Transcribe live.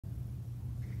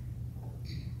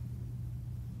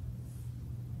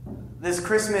this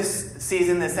Christmas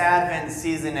season, this Advent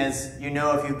season, as you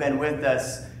know if you've been with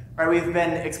us, right, we've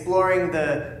been exploring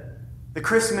the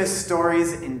Christmas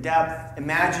stories in depth,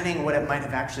 imagining what it might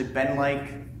have actually been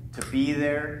like to be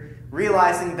there,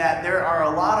 realizing that there are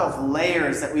a lot of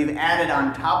layers that we've added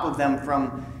on top of them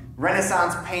from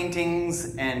Renaissance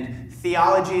paintings and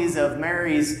theologies of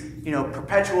Mary's,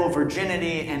 perpetual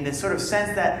virginity, and this sort of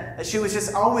sense that she was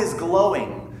just always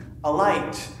glowing a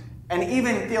light. And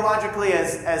even theologically,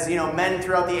 as men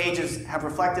throughout the ages have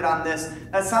reflected on this,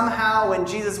 that somehow when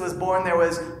Jesus was born, there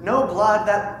was no blood,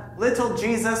 that little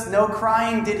Jesus, no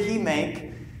crying did he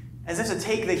make, as if to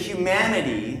take the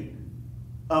humanity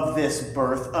of this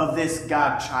birth, of this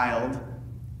God-child,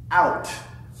 out,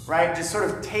 right? Just sort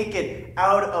of take it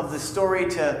out of the story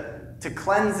to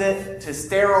cleanse it, to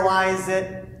sterilize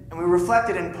it. And we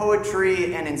reflected in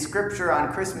poetry and in scripture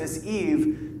on Christmas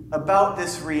Eve about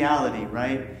this reality,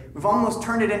 right? We've almost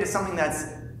turned it into something that's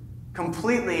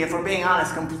completely, if we're being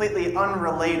honest, completely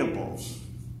unrelatable.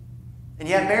 And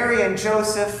yet Mary and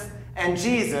Joseph and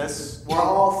Jesus were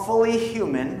all fully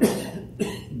human,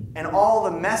 and all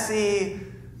the messy,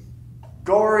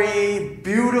 gory,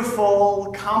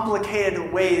 beautiful,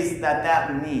 complicated ways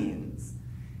that means.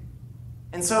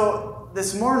 And so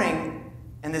this morning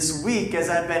and this week, as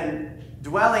I've been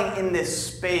dwelling in this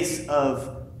space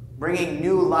of bringing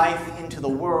new life into the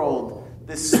world,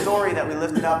 this story that we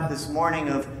lifted up this morning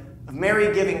of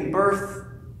Mary giving birth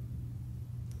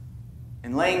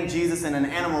and laying Jesus in an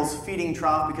animal's feeding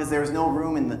trough because there was no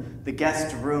room in the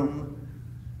guest room,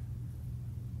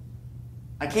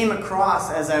 I came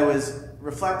across, as I was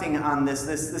reflecting on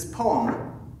this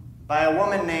poem by a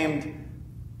woman named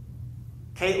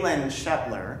Caitlin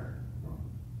Shetler.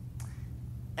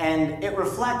 And it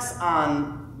reflects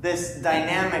on this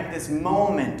dynamic, this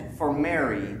moment for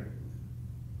Mary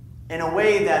in a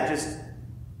way that just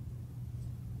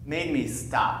made me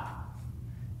stop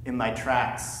in my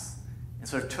tracks and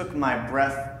sort of took my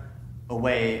breath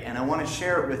away. And I want to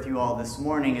share it with you all this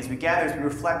morning as we gather, as we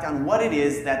reflect on what it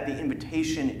is that the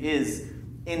invitation is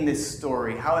in this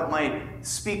story, how it might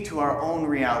speak to our own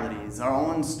realities, our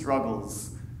own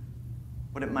struggles,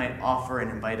 what it might offer and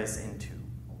invite us into.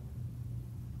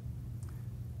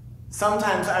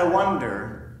 Sometimes I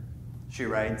wonder, she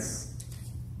writes,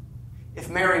 if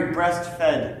Mary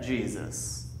breastfed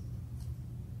Jesus,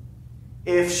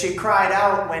 if she cried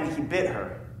out when he bit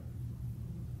her,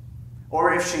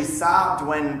 or if she sobbed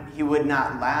when he would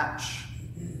not latch.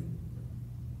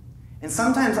 And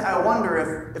sometimes I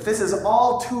wonder if this is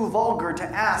all too vulgar to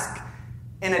ask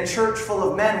in a church full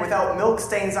of men without milk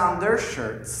stains on their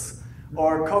shirts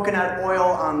or coconut oil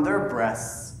on their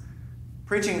breasts,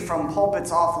 preaching from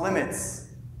pulpits off limits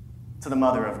to the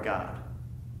Mother of God.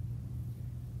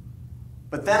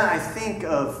 But then I think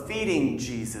of feeding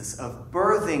Jesus, of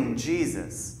birthing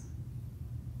Jesus,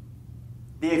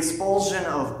 the expulsion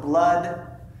of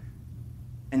blood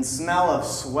and smell of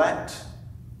sweat,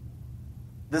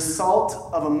 the salt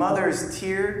of a mother's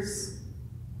tears,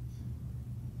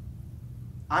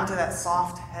 onto that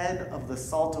soft head of the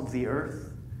salt of the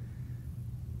earth,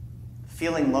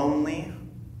 feeling lonely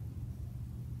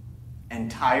and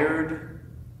tired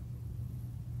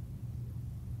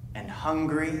and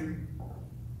hungry,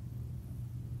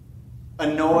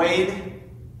 annoyed,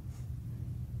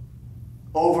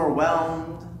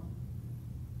 overwhelmed,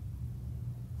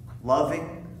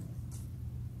 loving.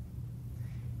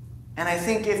 And I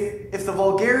think if the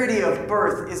vulgarity of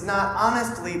birth is not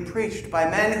honestly preached by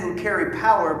men who carry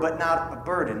power but not a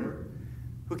burden,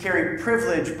 who carry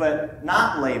privilege but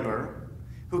not labor,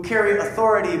 who carry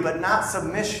authority but not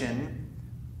submission,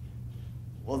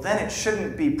 well, then it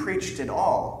shouldn't be preached at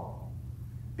all.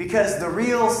 Because the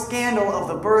real scandal of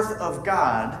the birth of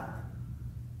God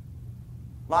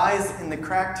lies in the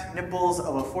cracked nipples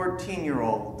of a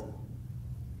 14-year-old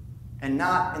and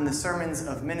not in the sermons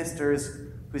of ministers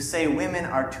who say women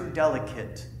are too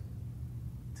delicate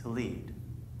to lead.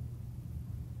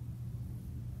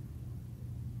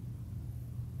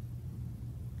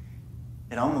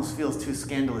 It almost feels too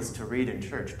scandalous to read in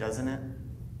church, doesn't it?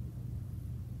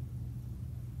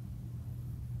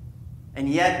 And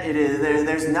yet it is.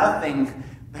 There's nothing,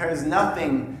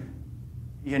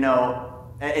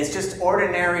 it's just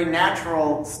ordinary,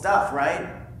 natural stuff, right?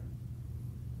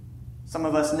 Some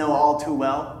of us know all too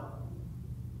well.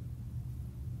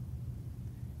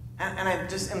 And I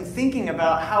just am thinking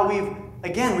about how we've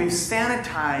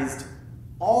sanitized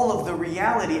all of the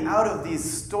reality out of these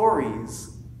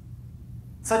stories,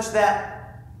 such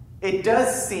that it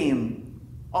does seem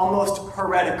almost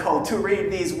heretical to read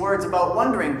these words about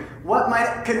wondering,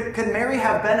 could Mary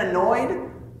have been annoyed?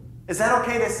 Is that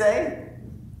okay to say?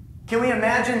 Can we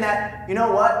imagine that, you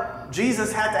know what?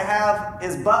 Jesus had to have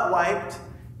his butt wiped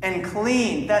and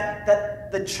cleaned.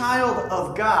 That the child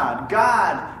of God,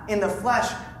 God in the flesh,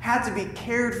 had to be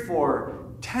cared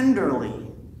for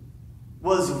tenderly,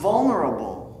 was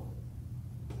vulnerable.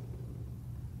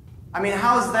 I mean,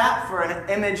 how's that for an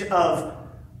image of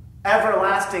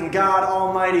everlasting God,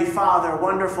 Almighty Father,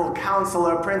 wonderful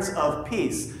Counselor, Prince of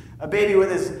Peace? A baby with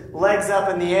his legs up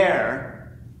in the air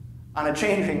on a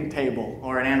changing table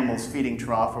or an animal's feeding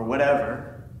trough or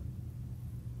whatever.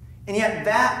 And yet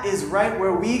that is right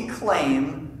where we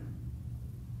claim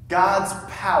God's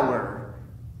power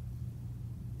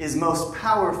is most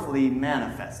powerfully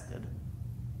manifested.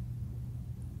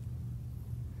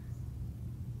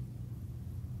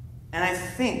 And I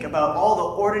think about all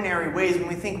the ordinary ways when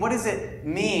we think, what does it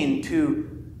mean to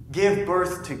give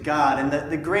birth to God?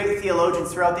 And the great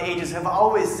theologians throughout the ages have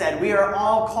always said, we are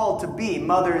all called to be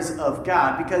mothers of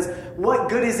God. Because what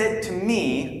good is it to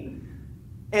me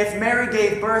if Mary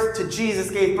gave birth to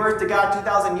Jesus, gave birth to God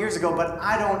 2,000 years ago, but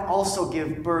I don't also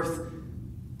give birth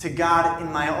to God in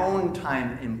my own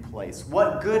time and place?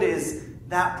 What good is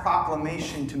that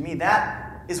proclamation to me?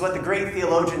 That is what the great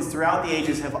theologians throughout the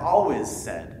ages have always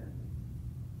said.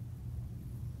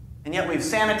 And yet we've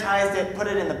sanitized it, put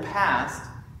it in the past,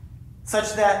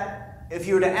 such that if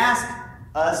you were to ask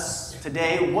us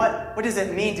today, what does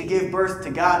it mean to give birth to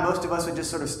God? Most of us would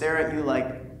just sort of stare at you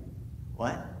like,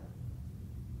 what?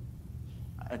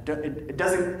 It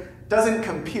doesn't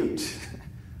compute,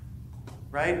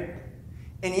 right?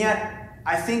 And yet,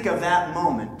 I think of that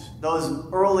moment, those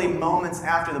early moments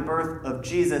after the birth of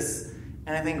Jesus,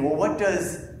 and I think, well, what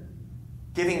does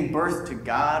giving birth to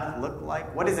God look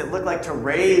like? What does it look like to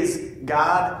raise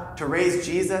God, to raise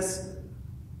Jesus?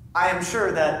 I am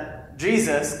sure that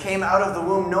Jesus came out of the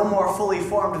womb no more fully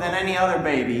formed than any other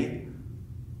baby,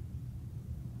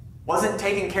 wasn't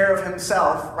taking care of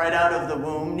himself right out of the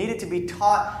womb, needed to be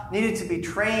taught, needed to be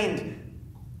trained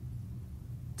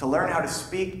to learn how to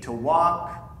speak, to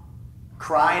walk,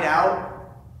 cried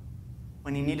out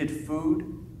when he needed food.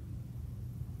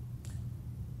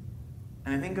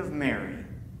 And I think of Mary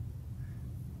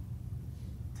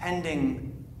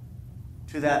tending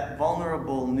to that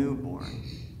vulnerable newborn.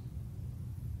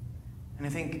 And I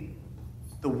think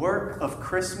the work of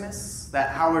Christmas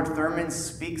that Howard Thurman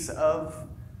speaks of,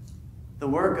 the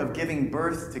work of giving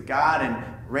birth to God and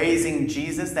raising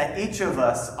Jesus that each of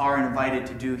us are invited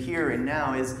to do here and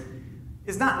now is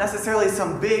not necessarily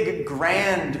some big,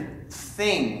 grand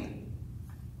thing,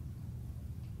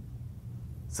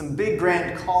 some big,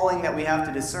 grand calling that we have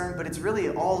to discern, but it's really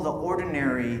all the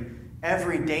ordinary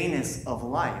everydayness of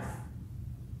life.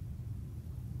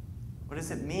 What does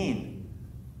it mean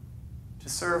to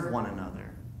serve one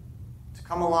another, to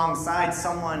come alongside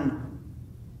someone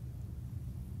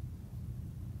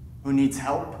who needs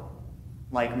help,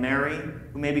 like Mary,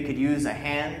 who maybe could use a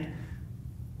hand,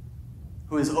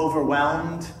 who is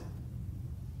overwhelmed,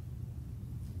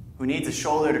 who needs a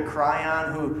shoulder to cry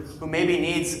on, who maybe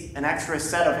needs an extra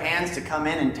set of hands to come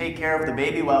in and take care of the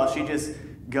baby while she just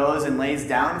goes and lays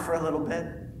down for a little bit?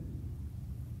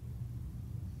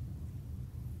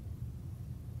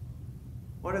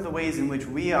 What are the ways in which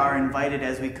we are invited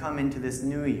as we come into this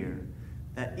new year?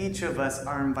 That each of us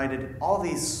are invited all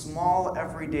these small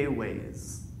everyday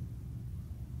ways.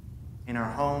 In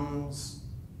our homes,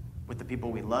 with the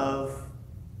people we love,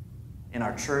 in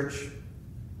our church,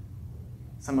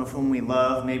 some of whom we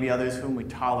love, maybe others whom we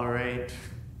tolerate.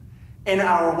 In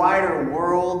our wider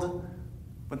world,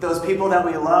 with those people that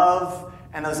we love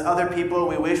and those other people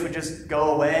we wish would just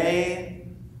go away.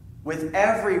 With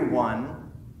everyone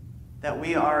that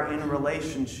we are in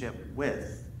relationship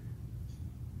with.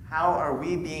 How are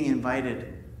we being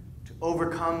invited to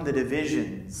overcome the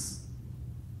divisions,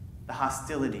 the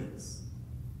hostilities?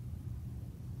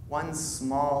 One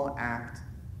small act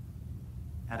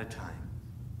at a time.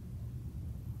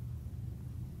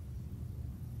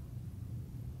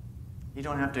 You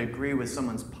don't have to agree with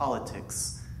someone's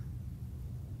politics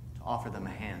to offer them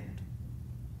a hand.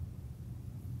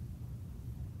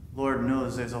 Lord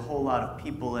knows there's a whole lot of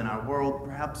people in our world,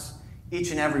 perhaps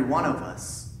each and every one of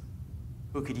us,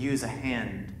 who could use a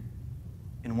hand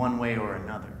in one way or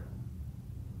another.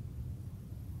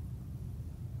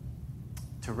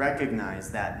 To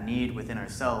recognize that need within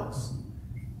ourselves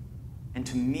and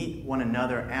to meet one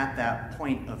another at that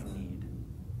point of need.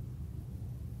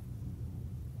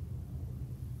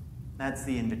 That's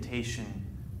the invitation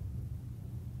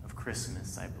of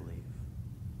Christmas, I believe.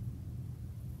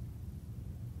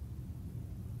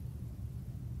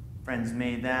 Friends,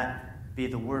 may that be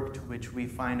the work to which we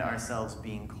find ourselves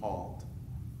being called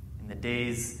in the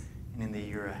days and in the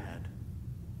year ahead.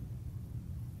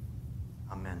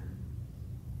 Amen.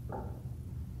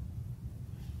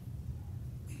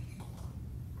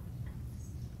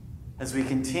 As we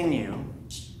continue,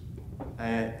 I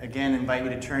again invite you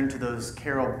to turn to those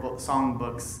carol song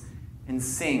books and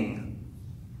sing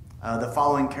the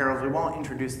following carols. We won't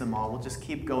introduce them all. We'll just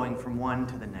keep going from one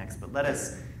to the next. But let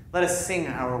us sing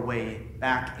our way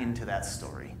back into that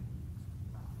story.